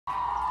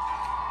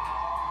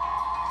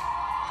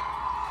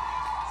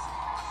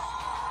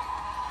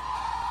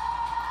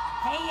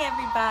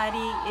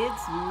everybody,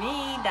 it's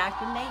me,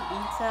 Dr.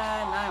 Naita,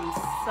 and I'm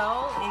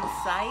so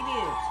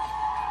excited.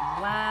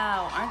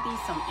 Wow, aren't these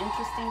some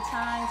interesting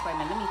times? Wait a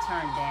minute, let me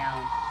turn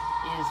down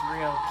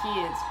Israel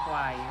Kids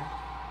Choir.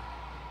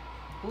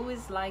 Who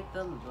is like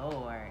the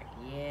Lord?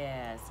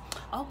 Yes.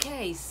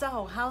 Okay,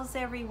 so how's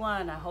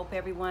everyone? I hope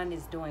everyone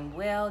is doing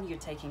well. You're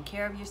taking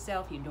care of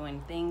yourself. You're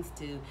doing things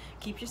to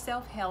keep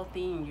yourself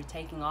healthy, and you're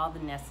taking all the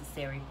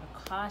necessary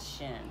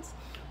precautions.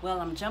 Well,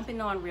 I'm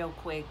jumping on real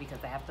quick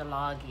because I have to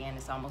log in.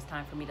 It's almost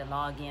time for me to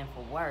log in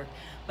for work.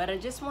 But I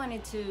just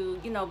wanted to,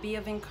 be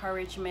of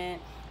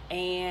encouragement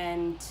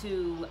and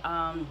to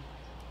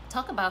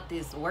talk about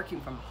this working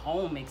from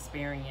home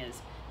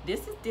experience.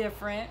 This is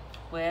different.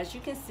 Well, as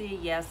you can see,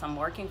 yes, I'm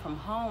working from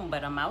home,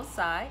 but I'm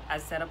outside. I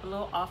set up a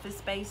little office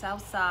space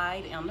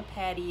outside on the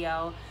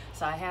patio.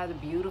 So I have the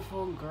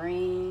beautiful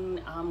green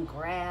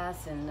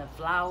grass and the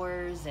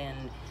flowers,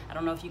 and I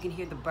don't know if you can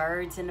hear the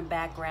birds in the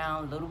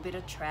background, a little bit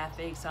of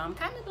traffic. So I'm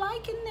kind of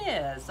liking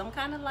this.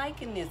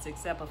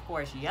 Except, of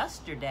course,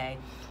 yesterday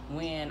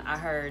when I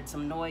heard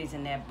some noise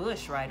in that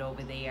bush right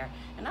over there.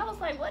 And I was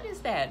like, what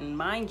is that? And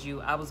mind you,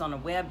 I was on a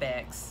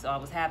WebEx. So I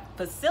was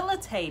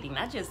facilitating,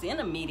 not just in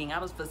a meeting, I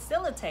was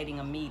facilitating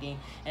a meeting.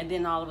 And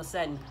then all of a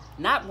sudden,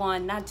 not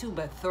one, not two,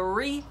 but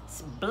 3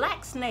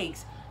 black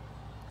snakes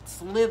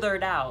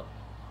slithered out.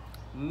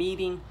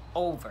 Meeting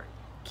over.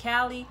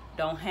 Callie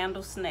don't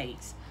handle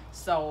snakes.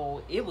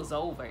 So it was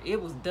over.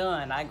 It was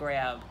done. I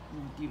grabbed,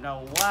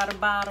 water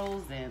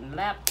bottles and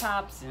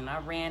laptops, and I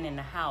ran in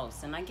the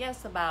house. And I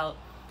guess about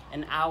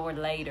an hour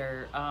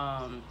later,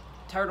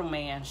 Turtle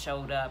Man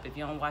showed up. If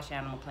you don't watch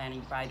Animal Planet,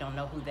 you probably don't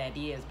know who that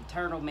is. But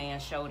Turtle Man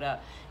showed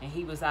up, and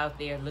he was out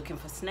there looking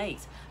for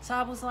snakes. So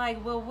I was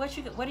like, well, what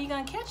are you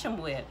gonna catch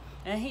him with?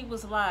 And he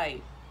was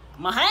like,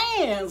 my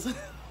hands.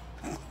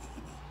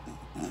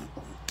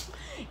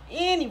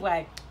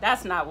 Anyway,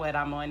 that's not what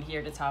I'm on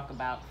here to talk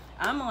about.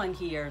 I'm on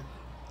here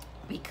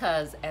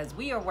because as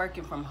we are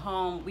working from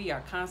home, we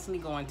are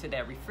constantly going to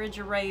that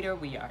refrigerator.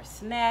 We are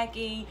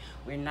snacking.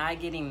 We're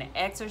not getting the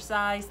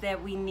exercise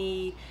that we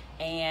need,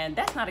 and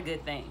that's not a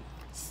good thing.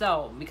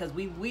 So, because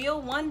we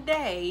will one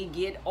day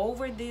get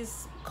over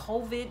this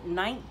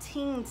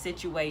COVID-19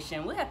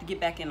 situation, we'll have to get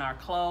back in our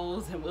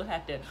clothes, and we'll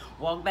have to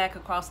walk back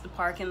across the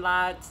parking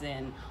lots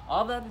and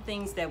all the other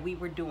things that we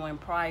were doing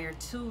prior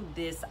to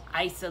this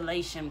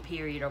isolation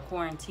period or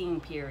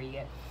quarantine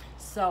period.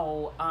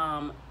 So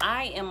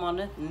I am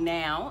on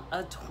now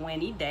a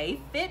 20-day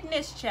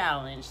fitness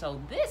challenge.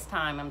 So this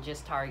time I'm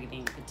just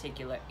targeting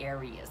particular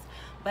areas.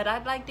 But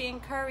I'd like to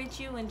encourage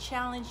you and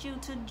challenge you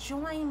to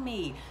join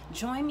me.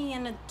 Join me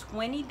in a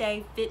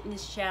 20-day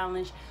fitness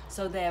challenge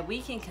so that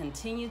we can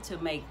continue to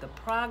make the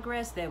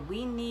progress that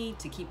we need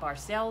to keep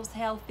ourselves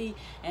healthy,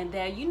 and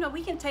that,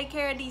 we can take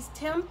care of these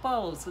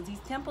temples. So these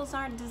temples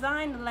aren't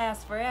designed to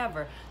last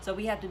forever. So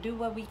we have to do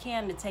what we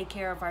can to take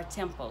care of our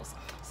temples.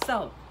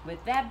 So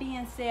with that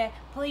being said,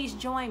 please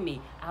join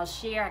me. I'll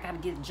share. I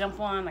got to jump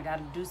on. I got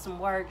to do some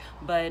work,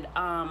 but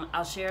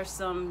I'll share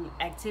some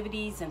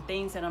activities and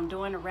things that I'm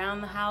doing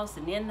around the house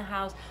and in the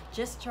house,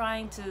 just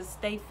trying to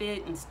stay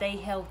fit and stay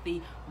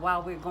healthy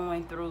while we're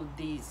going through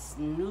this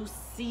new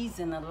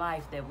season of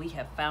life that we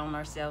have found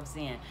ourselves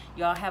in.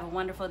 Y'all have a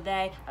wonderful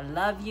day. I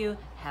love you.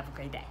 Have a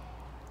great day.